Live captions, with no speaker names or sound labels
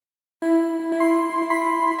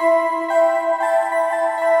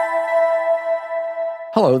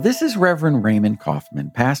Hello, this is Reverend Raymond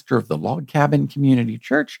Coffman, pastor of the Log Cabin Community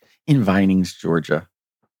Church in Vinings, Georgia.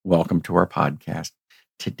 Welcome to our podcast.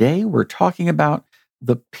 Today we're talking about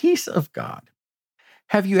the peace of God.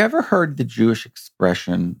 Have you ever heard the Jewish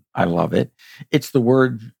expression, I love it? It's the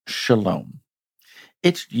word Shalom.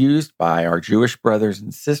 It's used by our Jewish brothers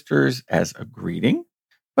and sisters as a greeting,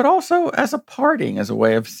 but also as a parting, as a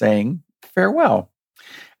way of saying farewell.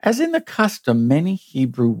 As in the custom, many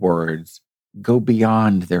Hebrew words go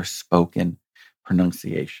beyond their spoken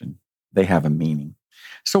pronunciation. They have a meaning.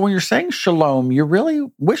 So when you're saying shalom, you're really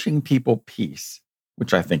wishing people peace,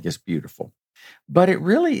 which I think is beautiful. But it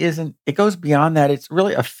really isn't, it goes beyond that. It's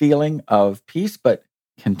really a feeling of peace, but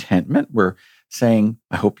contentment. We're saying,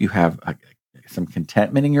 I hope you have some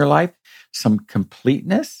contentment in your life, some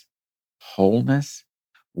completeness, wholeness,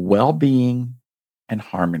 well-being, and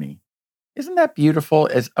harmony. Isn't that beautiful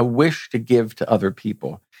as a wish to give to other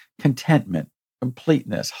people? Contentment,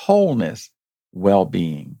 completeness, wholeness,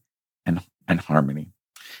 well-being, and harmony.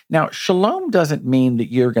 Now, shalom doesn't mean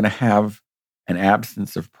that you're going to have an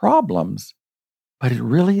absence of problems, but it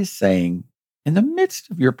really is saying in the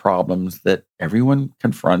midst of your problems that everyone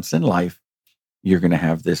confronts in life, you're going to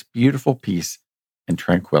have this beautiful peace and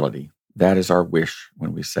tranquility. That is our wish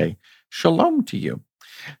when we say shalom to you.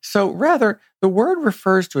 So rather, the word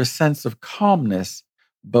refers to a sense of calmness,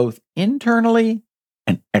 both internally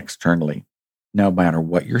and externally, no matter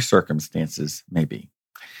what your circumstances may be.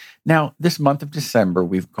 Now, this month of December,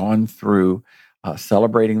 we've gone through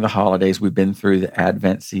celebrating the holidays. We've been through the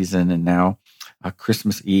Advent season and now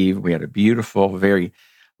Christmas Eve. We had a beautiful, very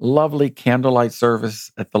lovely candlelight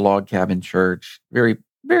service at the Log Cabin Church. Very,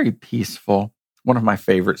 very peaceful. One of my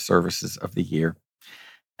favorite services of the year.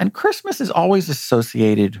 And Christmas is always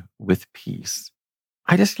associated with peace.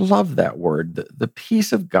 I just love that word, the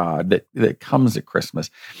peace of God that comes at Christmas.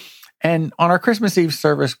 And on our Christmas Eve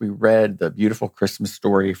service, we read the beautiful Christmas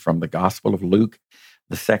story from the Gospel of Luke,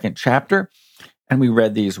 the 2nd chapter. And we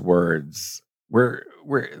read these words where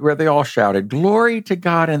they all shouted, "Glory to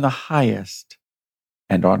God in the highest,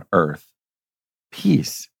 and on earth,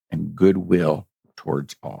 peace and goodwill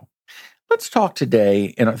towards all." Let's talk today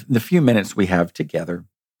in the few minutes we have together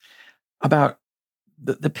about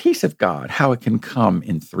the peace of God, how it can come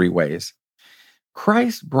in 3 ways.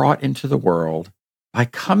 Christ brought into the world, by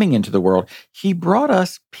coming into the world, he brought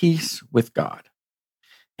us peace with God.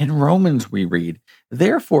 In Romans, we read,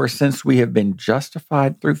 "Therefore, since we have been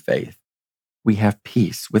justified through faith, we have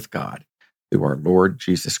peace with God through our Lord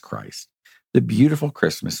Jesus Christ." The beautiful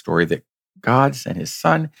Christmas story that God sent his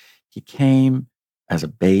son. He came as a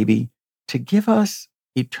baby to give us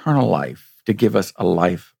eternal life, to give us a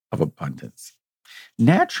life of abundance.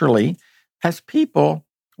 Naturally, as people,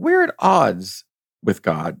 we're at odds with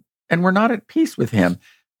God and we're not at peace with him.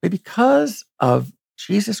 But because of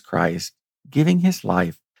Jesus Christ giving his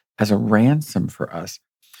life as a ransom for us,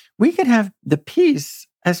 we can have the peace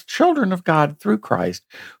as children of God through Christ,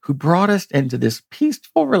 who brought us into this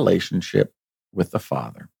peaceful relationship with the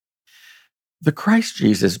Father. The Christ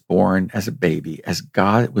Jesus born as a baby, as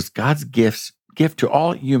God, was God's gift to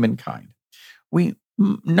all humankind. We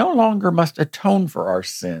no longer must atone for our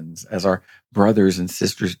sins as our brothers and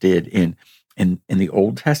sisters did in the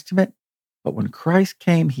Old Testament. But when Christ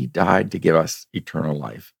came, he died to give us eternal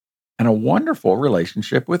life and a wonderful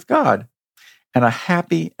relationship with God and a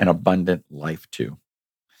happy and abundant life too.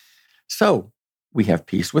 So we have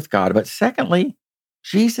peace with God. But secondly,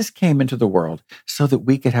 Jesus came into the world so that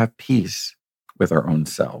we could have peace with our own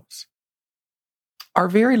selves. Our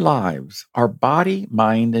very lives, our body,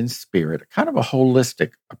 mind, and spirit, kind of a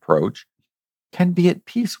holistic approach, can be at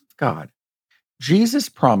peace with God. Jesus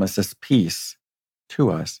promises peace to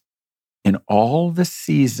us in all the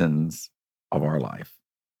seasons of our life.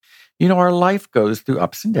 You know, our life goes through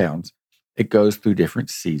ups and downs. It goes through different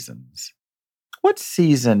seasons. What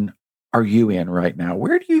season are you in right now?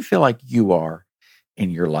 Where do you feel like you are in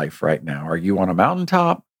your life right now? Are you on a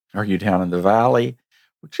mountaintop? Are you down in the valley?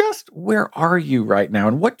 Just where are you right now?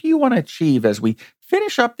 And what do you want to achieve as we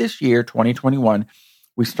finish up this year, 2021?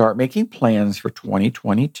 We start making plans for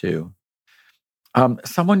 2022.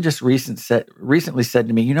 Someone just recently said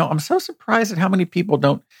to me, you know, I'm so surprised at how many people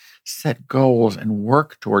don't set goals and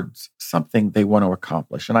work towards something they want to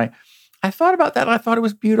accomplish. And I thought about that. And I thought it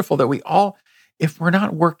was beautiful that we all, if we're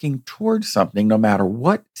not working towards something, no matter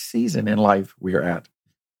what season in life we're at,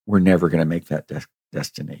 we're never going to make that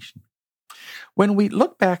destination. When we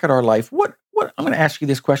look back at our life, what I'm going to ask you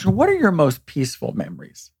this question: what are your most peaceful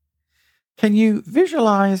memories? Can you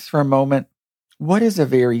visualize for a moment what is a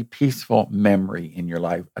very peaceful memory in your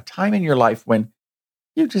life, a time in your life when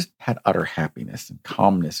you just had utter happiness and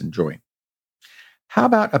calmness and joy? How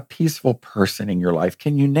about a peaceful person in your life?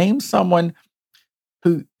 Can you name someone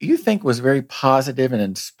who you think was very positive and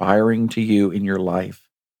inspiring to you in your life?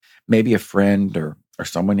 Maybe a friend or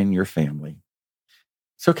someone in your family.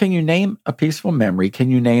 So, can you name a peaceful memory? Can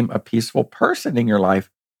you name a peaceful person in your life?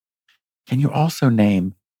 Can you also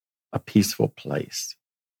name a peaceful place?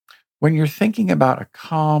 When you're thinking about a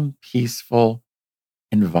calm, peaceful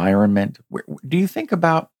environment, do you think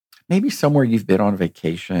about maybe somewhere you've been on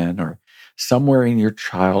vacation or somewhere in your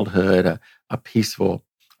childhood, a peaceful,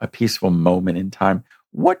 a peaceful moment in time?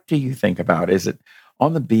 What do you think about? Is it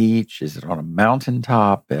on the beach? Is it on a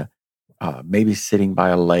mountaintop? Maybe sitting by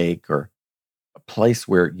a lake or a place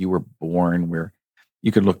where you were born, where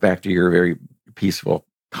you could look back to your very peaceful,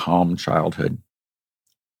 calm childhood.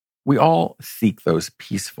 We all seek those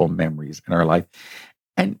peaceful memories in our life.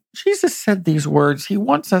 And Jesus said these words. He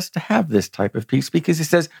wants us to have this type of peace because he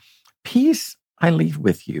says, "Peace I leave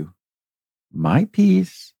with you. My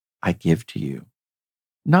peace I give to you.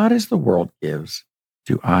 Not as the world gives,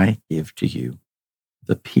 do I give to you."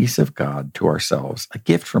 The peace of God to ourselves, a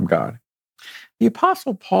gift from God. The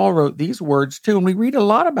Apostle Paul wrote these words too, and we read a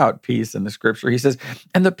lot about peace in the scripture. He says,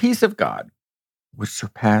 "And the peace of God, which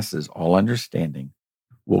surpasses all understanding,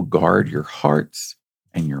 will guard your hearts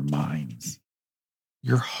and your minds."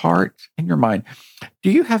 Your heart and your mind. Do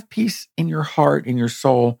you have peace in your heart, in your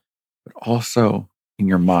soul, but also in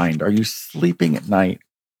your mind? Are you sleeping at night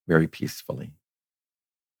very peacefully?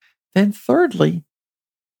 Then thirdly,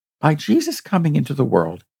 by Jesus coming into the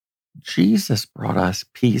world, Jesus brought us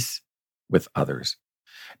peace with others.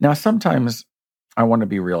 Now, sometimes I want to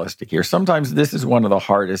be realistic here. Sometimes this is one of the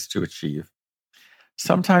hardest to achieve.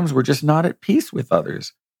 Sometimes we're just not at peace with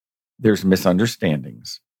others. There's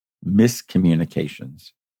misunderstandings,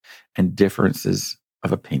 miscommunications, and differences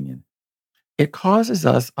of opinion. It causes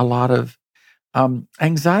us a lot of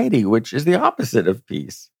anxiety, which is the opposite of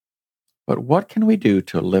peace. But what can we do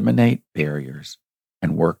to eliminate barriers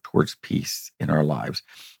and work towards peace in our lives?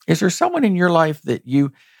 Is there someone in your life that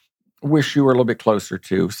you wish you were a little bit closer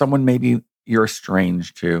to? Someone maybe you're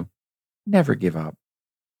estranged to? Never give up.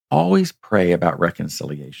 Always pray about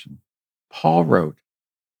reconciliation. Paul wrote,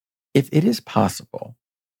 "If it is possible,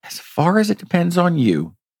 as far as it depends on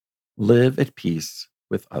you, live at peace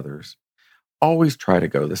with others." Always try to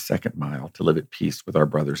go the second mile to live at peace with our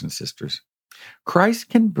brothers and sisters. Christ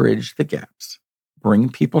can bridge the gaps, bring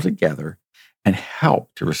people together, and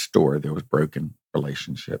help to restore those broken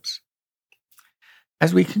relationships.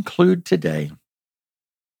 As we conclude today,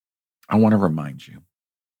 I want to remind you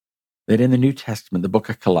that in the New Testament, the book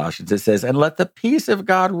of Colossians, it says, "And let the peace of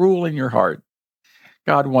God rule in your heart."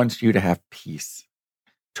 God wants you to have peace,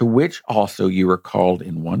 to which also you are called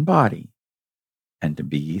in one body, and to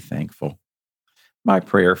be ye thankful. My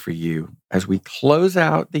prayer for you as we close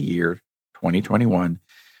out the year 2021,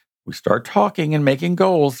 we start talking and making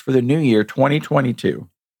goals for the new year 2022.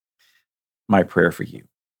 My prayer for you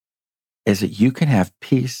is that you can have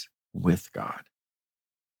peace with God.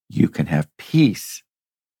 You can have peace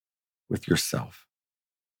with yourself,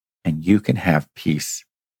 and you can have peace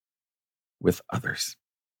with others.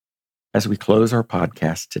 As we close our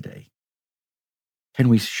podcast today, can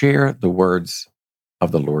we share the words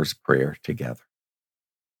of the Lord's Prayer together?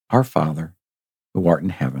 Our Father, who art in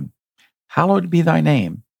heaven, hallowed be thy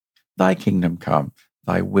name. Thy kingdom come,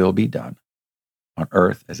 thy will be done, on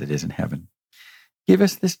earth as it is in heaven. Give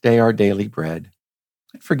us this day our daily bread,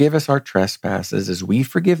 and forgive us our trespasses as we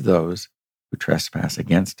forgive those who trespass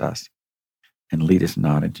against us. And lead us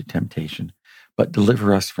not into temptation, but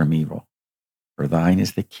deliver us from evil. For thine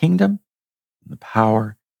is the kingdom, and the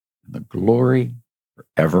power, and the glory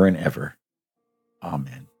forever and ever.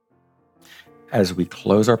 Amen. As we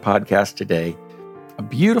close our podcast today, a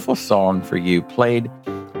beautiful song for you played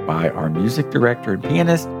by our music director and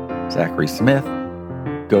pianist, Zachary Smith,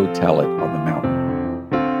 "Go Tell It on the Mountain."